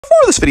Before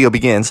this video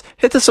begins,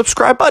 hit the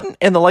subscribe button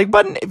and the like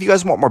button if you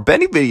guys want more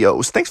Bendy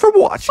videos. Thanks for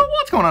watching. So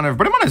what's going on,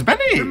 everybody? My name's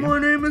Bendy. And my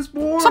name is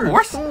Boris. What's up,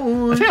 Boris?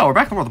 So yeah, we're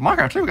back in the world of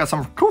Minecraft. Today we got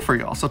something cool for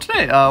y'all. So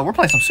today, we're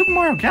playing some Super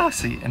Mario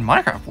Galaxy in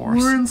Minecraft,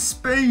 Boris. We're in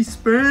space,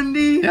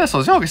 Bendy. Yeah, so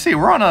as y'all can see,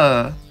 we're on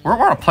a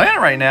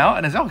planet right now,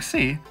 and as y'all can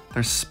see,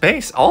 there's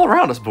space all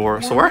around us,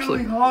 Boris. So we're actually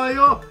really high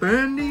up,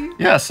 Bendy.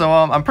 Yeah, so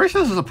I'm pretty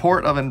sure this is a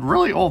port of a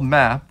really old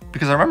map,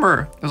 because I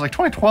remember it was like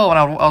 2012 and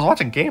I was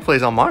watching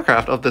gameplays on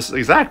Minecraft of this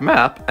exact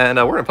map, and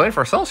we're gonna play it for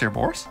ourselves here,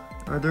 Boris.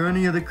 Are there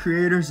any of the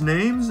creators'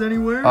 names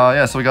anywhere?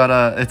 Yeah, so we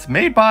got it's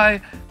made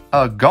by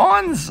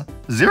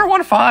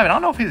Gons015. I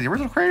don't know if he's the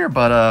original creator,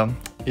 but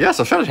yeah,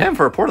 so shout out to him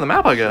for a port of the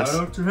map, I guess.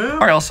 Shout out to him. All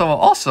right, also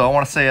I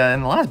want to say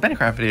in the last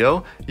Bendycraft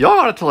video, y'all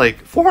got it to like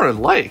 400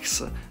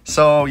 likes.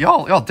 So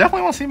y'all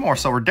definitely want to see more.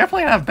 So we're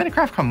definitely gonna have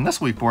Bendycraft come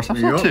this week, Boris,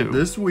 episode 2.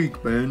 This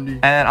week, Bendy.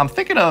 And I'm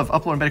thinking of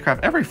uploading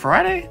Bendycraft every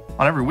Friday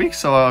on every week.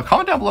 So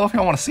comment down below if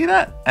y'all want to see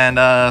that. And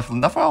if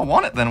enough of y'all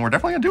want it, then we're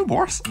definitely gonna do it,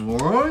 Boris. All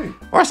right.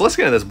 All right, so let's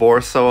get into this,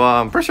 Boris. So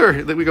I'm pretty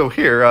sure that we go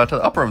here to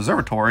the upper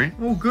observatory.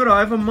 Oh, good. I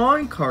have a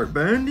minecart,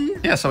 Bendy.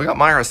 Yeah, so we got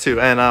miners too,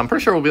 and I'm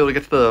pretty sure we'll be able to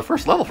get to the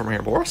first level from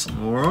here, Boris.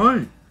 All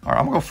right. All right,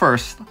 I'm gonna go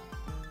first.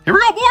 Here we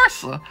go,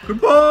 Boris.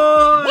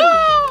 Goodbye.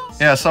 Woo!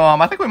 Yeah, so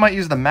I think we might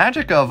use the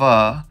magic of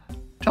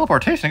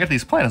teleportation to get to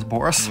these planets,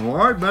 Boris. All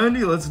right,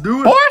 Bendy, let's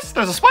do it. Boris,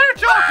 there's a spider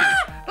jockey.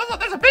 Ah!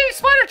 There's a baby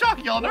spider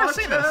jockey. Y'all never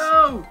seen this.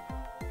 Out.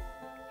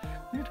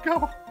 Need to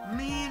go.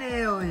 Mean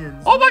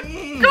aliens. Oh my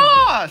mean.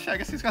 gosh! I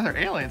guess these guys are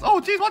aliens. Oh,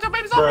 geez, watch out,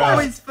 baby's Oh,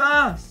 up. he's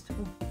fast.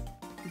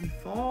 Did he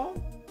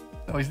fall?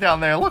 Oh, he's down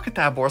there. Look at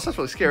that, Boris. That's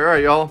really scary. All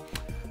right, y'all.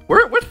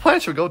 Which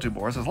planet should we go to,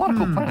 Boris? There's a lot of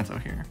cool planets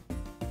out here.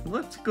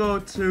 Let's go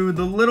to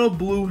the little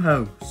blue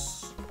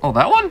house. Oh,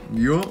 that one?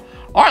 Yup.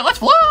 All right, let's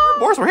fly.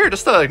 Boris, we're here.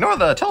 Just ignore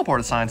the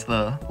teleported sign to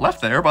the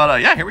left there.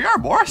 But yeah, here we are,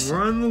 Boris.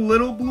 We're in the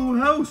little blue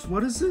house.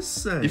 What does this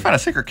say? You found a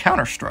secret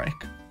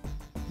Counter-Strike.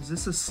 Is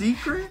this a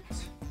secret?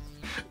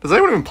 Does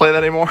anyone even play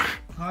that anymore?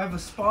 I have a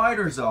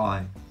spider's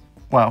eye.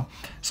 Wow.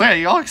 So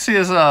yeah, all you can see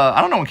is, I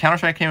don't know when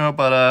Counter-Strike came out,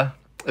 but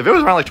if it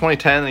was around like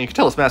 2010, then you can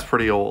tell this map's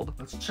pretty old.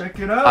 Let's check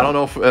it out. I don't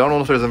know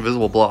if there's an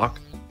invisible block.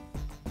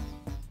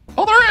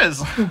 Oh, there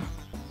is!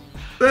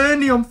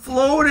 Bendy, I'm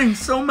floating.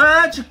 So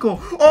magical.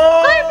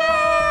 Oh!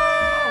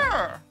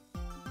 Creeper!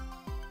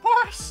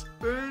 Boris!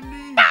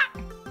 Bendy.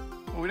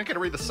 Well, we didn't get to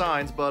read the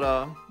signs,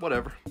 but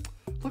whatever.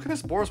 Look at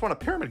this, Boris. We're in a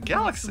pyramid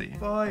galaxy.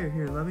 Fire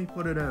here. Let me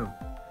put it out.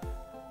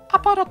 I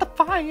put out the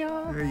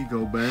fire. There you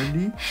go,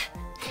 Bendy.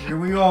 Here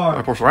we All are.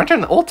 right, Boris, we're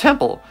entering the old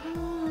temple.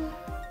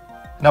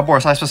 Now,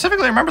 Boris, I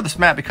specifically remember this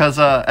map because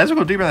as we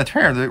go deeper in the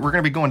terrain, we're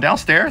going to be going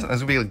downstairs, and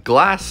there's going to be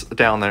glass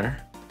down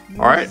there.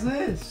 All right. What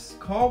is this?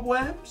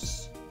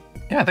 Cobwebs?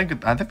 Yeah, I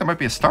think there might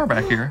be a star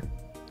back here.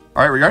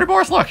 All right, we ready,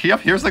 Boris? Look, yep,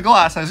 here's the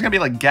glass. And there's going to be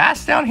like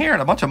gas down here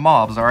and a bunch of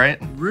mobs, all right?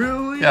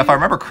 Really? Yeah, if I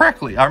remember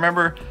correctly. I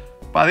remember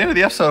by the end of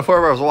the episode,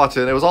 whoever I was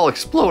watching, it was all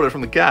exploded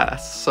from the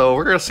gas. So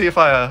we're going to see if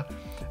I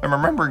am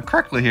remembering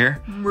correctly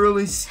here. I'm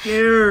really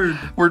scared.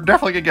 We're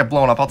definitely going to get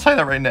blown up. I'll tell you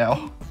that right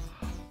now.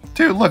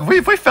 Dude, look,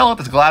 if we fell at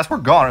this glass, we're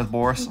goners,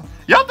 Boris.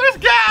 Yup, there's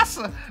gas!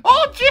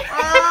 Oh, gee!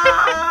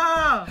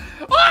 Ah!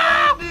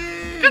 Ah!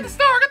 Get the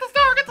star, get the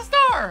star, get the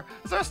star!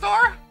 Is there a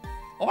star?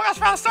 Oh my gosh,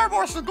 found a star,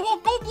 Boris. Go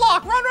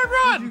block, run, run,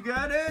 run! Did you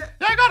get it?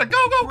 Yeah, I got it, go,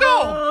 go,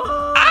 go!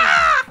 Run!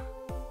 Ah!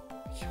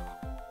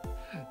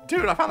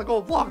 Dude, I found the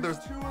gold block. There's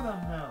 2 of them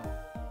now.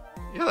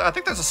 Yeah, I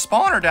think there's a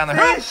spawner down there.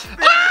 Fish,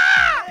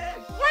 Ah!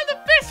 fish. Where'd the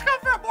fish come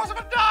from, Boris? I'm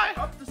gonna die!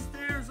 Up the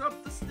stairs,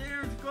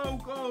 go,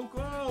 go,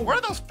 go. Where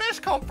did those fish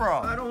come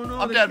from? I don't know.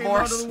 I'm They dead, came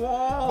Boris. out of the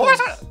walls.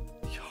 Boris,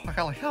 I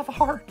got like half a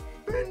heart.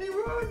 Bendy,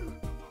 run.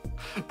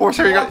 Boris,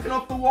 here you go. Blocking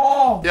up the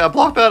wall. Yeah,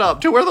 block that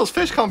up. Dude, where did those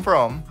fish come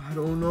from? I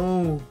don't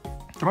know.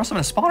 There must have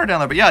been a spawner down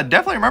there, but yeah, I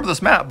definitely remember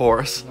this map,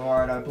 Boris.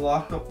 Alright, I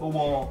blocked up the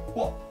wall.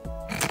 What?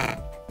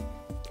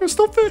 There's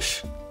still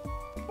fish.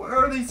 Where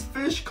are these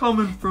fish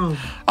coming from?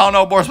 I don't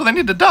know, Boris, but they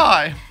need to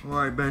die.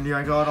 Alright, Bendy,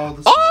 I got all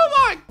the Oh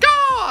my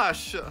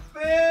gosh!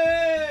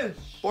 fish!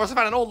 Boris, I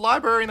found an old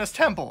library in this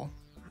temple.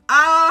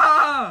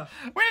 Ah!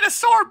 We need a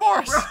sword,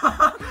 Boris!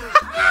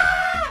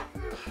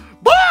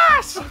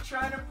 Boris! I'm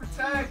trying to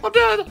protect. I'm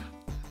dead.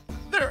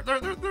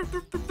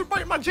 They're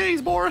biting my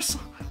J's, Boris.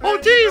 Oh,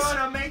 Bendy, jeez. run,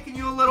 I'm making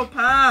you a little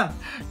path.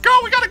 Go,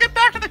 we gotta get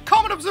back to the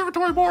common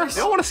observatory, Boris.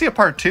 Y'all want to see a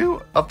part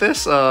 2 of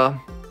this? I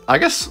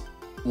guess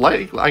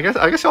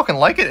y'all can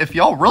like it if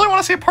y'all really want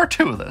to see a part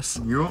 2 of this.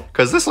 Yup.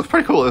 Because this looks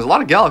pretty cool. There's a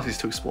lot of galaxies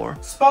to explore.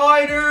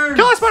 Spiders!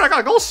 Kill that spider! I got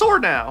a gold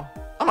sword now.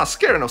 I'm not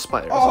scared of no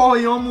spiders. Oh,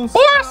 he almost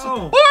Boris!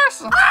 fell.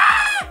 Boris!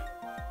 Ah!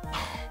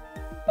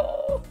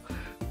 Oh,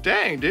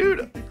 dang,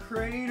 dude. The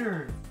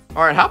crater.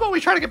 All right, how about we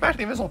try to get back to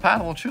the invisible path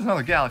and we'll choose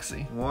another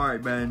galaxy?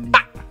 Alright, Bendy.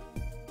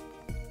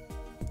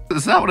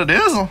 Is that what it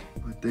is? I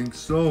think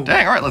so.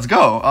 Dang, all right, let's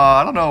go.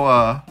 I don't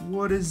know,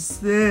 What is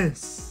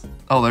this?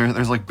 oh,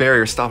 there's like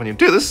barriers stopping you.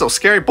 Dude, this is so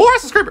scary.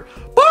 Boris, this creeper!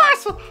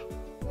 Boris!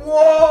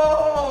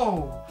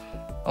 Whoa!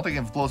 I don't think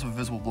it blows up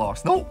invisible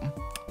blocks. Nope.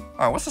 All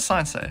right, what's the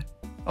sign say?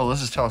 Oh,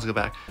 let's just tell us to go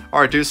back. All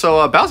right, dude,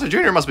 so Bowser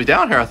Jr. must be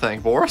down here, I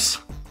think, Boris.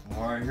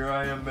 Alright, here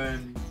I am,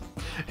 Bendy.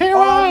 Here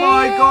Oh I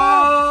my am.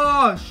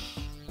 gosh!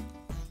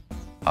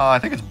 I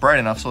think it's bright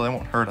enough so they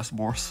won't hurt us,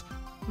 Boris.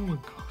 Oh my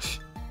gosh.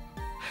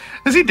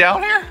 Is he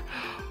down here?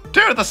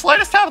 Dude, the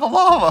slightest tap of the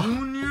lava.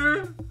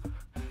 Junior?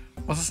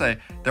 What's it say?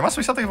 There must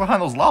be something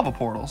behind those lava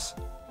portals.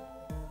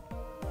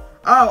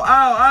 Ow, ow,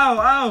 ow,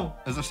 ow!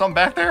 Is there something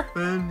back there,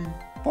 Bendy,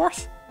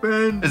 Boris?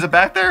 Bendy. Is it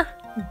back there?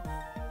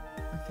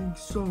 I think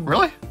so.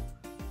 Really?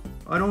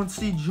 I don't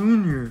see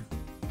Junior.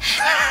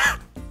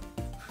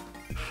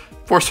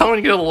 Boris, tell me when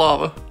you get to the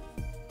lava.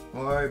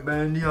 Alright,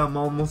 Bendy, I'm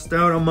almost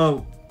out. I'm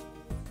out.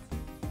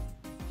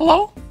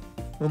 Hello?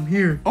 I'm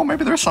here. Oh,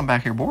 maybe there's some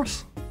back here,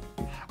 Boris.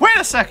 Wait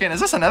a second. Is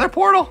this another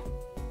portal?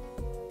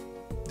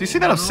 Do you see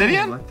that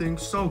obsidian? I think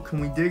so. Can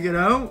we dig it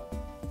out?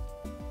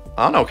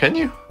 I don't know. Can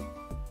you?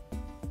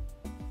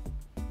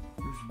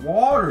 There's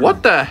water.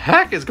 What the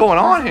heck is going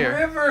on There's a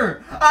here?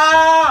 river.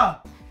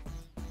 Ah!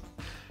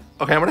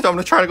 Okay, I'm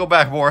gonna try to go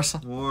back, Boris.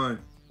 What?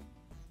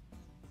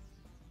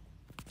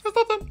 There's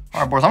nothing.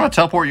 All right, Boris. I'm gonna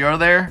teleport you out of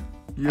there.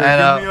 Yeah,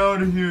 And, get me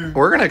out of here.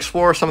 We're gonna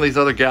explore some of these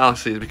other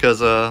galaxies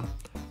because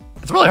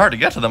it's really hard to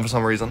get to them for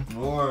some reason.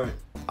 Alright.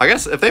 I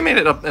guess if they made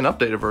it an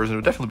updated version, it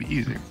would definitely be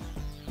easier.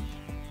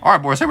 All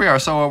right, Boris. Here we are.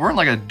 So we're in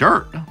like a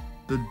dirt.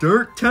 The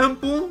dirt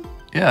temple?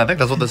 Yeah, I think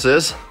that's what this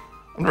is.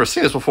 I've never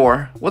seen this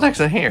before. What the heck's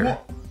in here?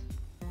 What?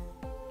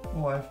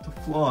 Oh, I have to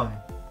fly.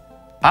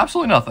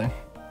 Absolutely nothing.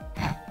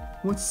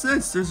 What's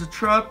this? There's a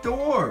trap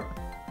door.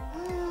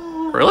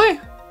 Really?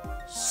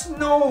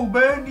 Snow,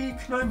 Bendy.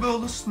 Can I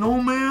build a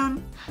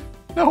snowman?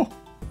 No.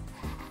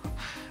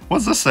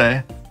 What's this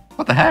say?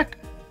 What the heck?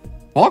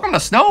 Welcome to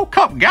Snow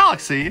Cup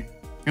Galaxy. You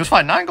must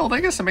find 9 gold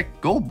ingots to make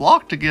a gold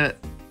block to get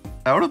it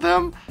out of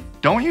them.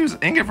 Don't use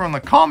ingot from the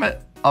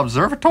Comet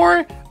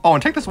Observatory. Oh,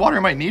 and take this water,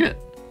 you might need it.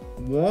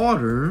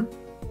 Water?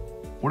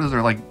 What is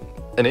there, like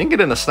an ingot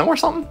in the snow or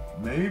something?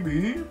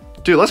 Maybe.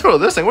 Dude, let's go to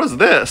this thing. What is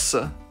this?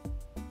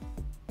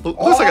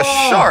 Looks like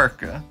a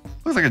shark.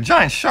 Looks like a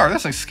giant shark.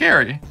 This thing's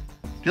scary.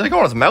 Do you like go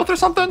in his mouth or I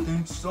something?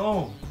 think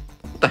so.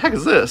 What the heck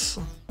is this?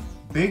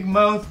 Big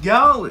Mouth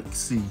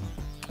Galaxy.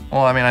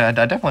 Well, I mean, I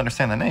definitely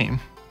understand the name.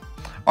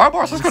 All right,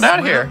 Boris, let's go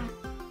down here.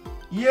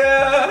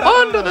 Yeah.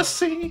 Under the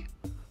sea.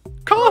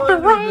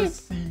 Copyright. Under the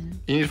sea.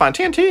 You need to find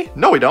TNT?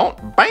 No, we don't.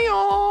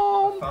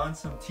 Bam! Found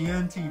some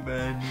TNT,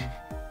 Bendy.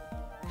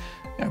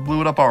 Yeah, I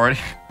blew it up already.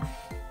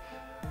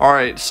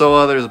 Alright,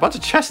 so there's a bunch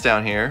of chests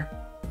down here.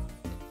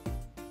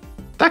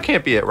 That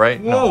can't be it,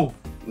 right? Whoa.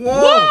 No.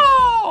 Whoa.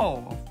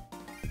 Whoa!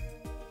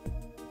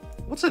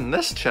 What's in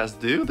this chest,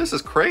 dude? This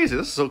is crazy.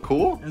 This is so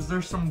cool. Is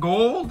there some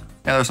gold?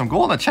 Yeah, there's some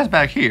gold in the chest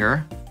back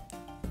here.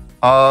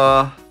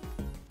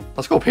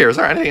 Let's go up here. Is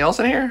there anything else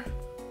in here?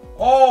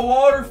 Oh,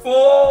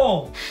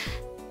 waterfall.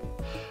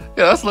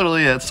 Yeah, that's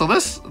literally it. So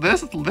this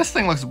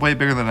thing looks way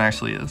bigger than it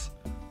actually is.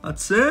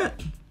 That's it?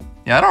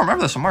 Yeah, I don't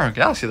remember this from Mario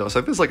Galaxy though. So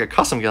I think it's like a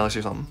custom galaxy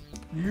or something.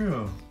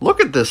 Yeah.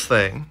 Look at this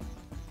thing.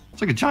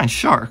 It's like a giant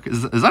shark.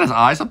 Is that his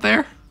eyes up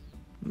there?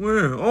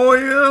 Where?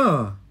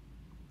 Oh,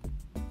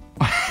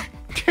 yeah.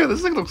 Dude,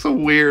 this thing looks so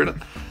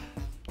weird.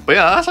 But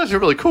yeah, that's actually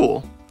really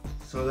cool.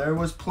 So there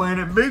was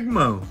Planet Big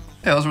Mouth.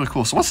 Yeah, that was really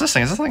cool. So what's this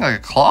thing? Is this thing like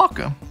a clock?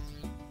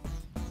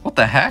 What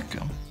the heck?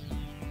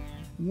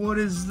 What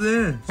is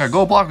this? Got a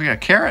gold block, we got a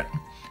carrot.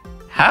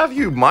 Have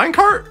you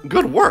minecart?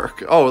 Good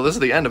work. Oh, this is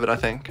the end of it, I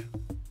think.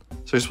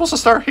 So you're supposed to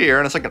start here,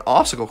 and it's like an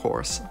obstacle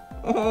course.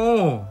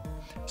 Oh.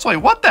 So wait,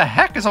 what the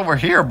heck is over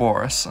here,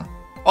 Boris?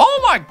 Oh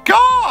my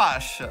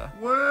gosh!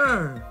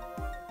 Where?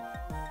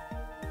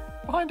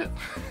 Behind it.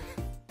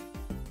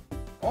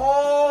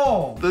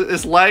 Oh.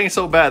 It's lagging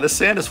so bad. The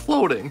sand is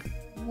floating.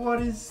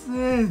 What is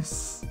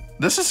this?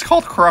 This is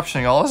called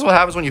corruption, y'all. This is what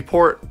happens when you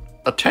port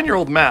a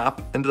 10-year-old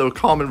map into the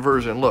common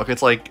version. Look,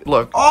 it's like,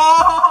 look.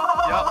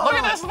 Oh. Yeah, look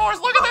at this, Boris.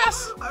 Look at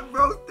this. I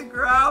broke the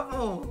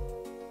gravel.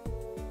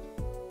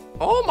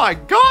 Oh my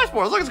gosh,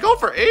 Boris. Look, it's going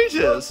for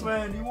ages.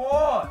 Man, you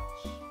watch.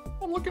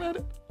 I'm looking at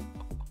it.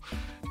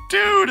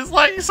 Dude, it's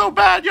lagging so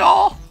bad,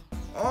 y'all.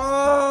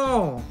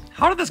 Oh.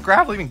 How did this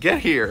gravel even get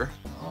here?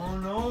 Oh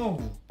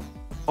no.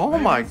 Oh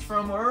Maybe my. it's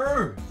from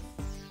Earth.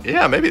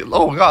 Yeah, maybe.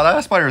 Oh god,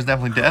 that spider is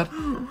definitely dead.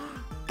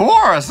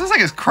 Boris, this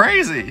thing is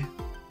crazy.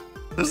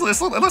 It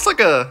looks like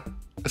a.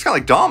 It's kind of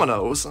like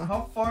dominoes.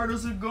 How far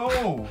does it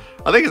go?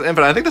 I think it's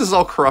infinite. I think this is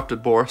all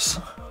corrupted, Boris.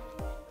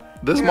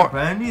 This Here, more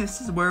Bendy, this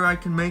is where I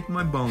can make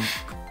my bunk.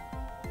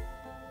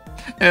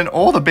 in an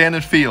old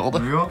abandoned field.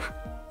 Yep.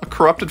 A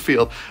corrupted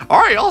field.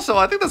 Alright, also,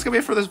 I think that's gonna be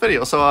it for this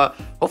video. So,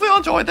 hopefully y'all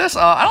enjoyed this.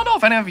 I don't know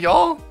if any of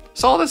y'all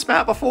saw this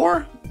map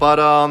before, but,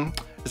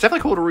 it's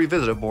definitely cool to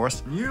revisit it,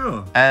 Boris.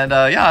 Yeah. And,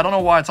 yeah, I don't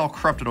know why it's all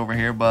corrupted over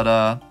here,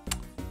 but,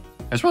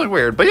 it's really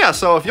weird. But yeah,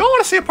 so if y'all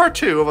want to see a part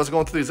 2 of us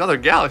going through these other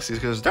galaxies,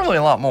 because there's definitely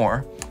a lot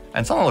more,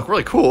 and some of them look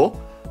really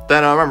cool,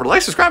 then remember to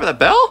like, subscribe, and that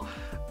bell.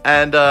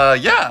 And,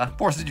 yeah.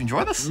 Boris, did you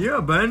enjoy this? Yeah,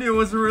 Bendy, it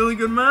was a really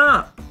good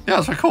map. Yeah, it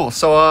was really cool.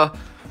 So,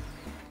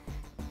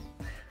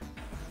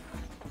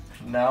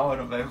 Now out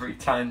of every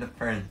time to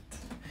print.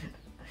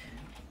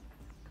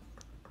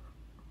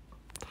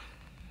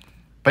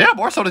 but yeah,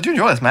 Boris, so did you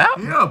enjoy this map?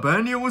 Yeah,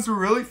 Bendy, it was a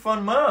really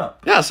fun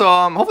map. Yeah, so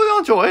hopefully y'all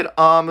enjoyed. It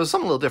was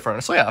something a little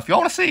different. So yeah, if y'all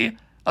want to see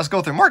Let's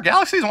go through more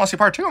galaxies. Want to see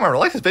part 2? Remember to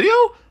like this video,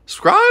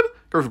 subscribe,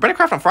 go for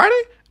Bendycraft on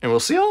Friday, and we'll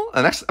see you in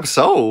the next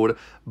episode.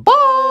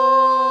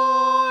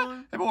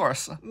 Bye! Hey,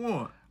 Boris.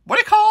 What? What do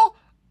you call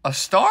a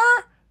star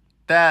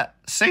that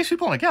saves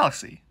people in a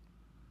galaxy?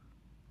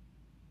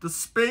 The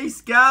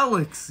space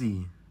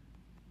galaxy.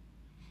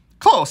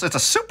 Close. It's a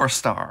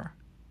superstar.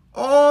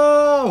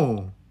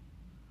 Oh!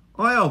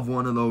 I have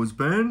one of those,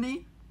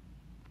 Bendy.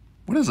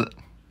 What is it?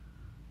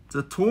 It's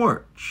a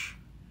torch.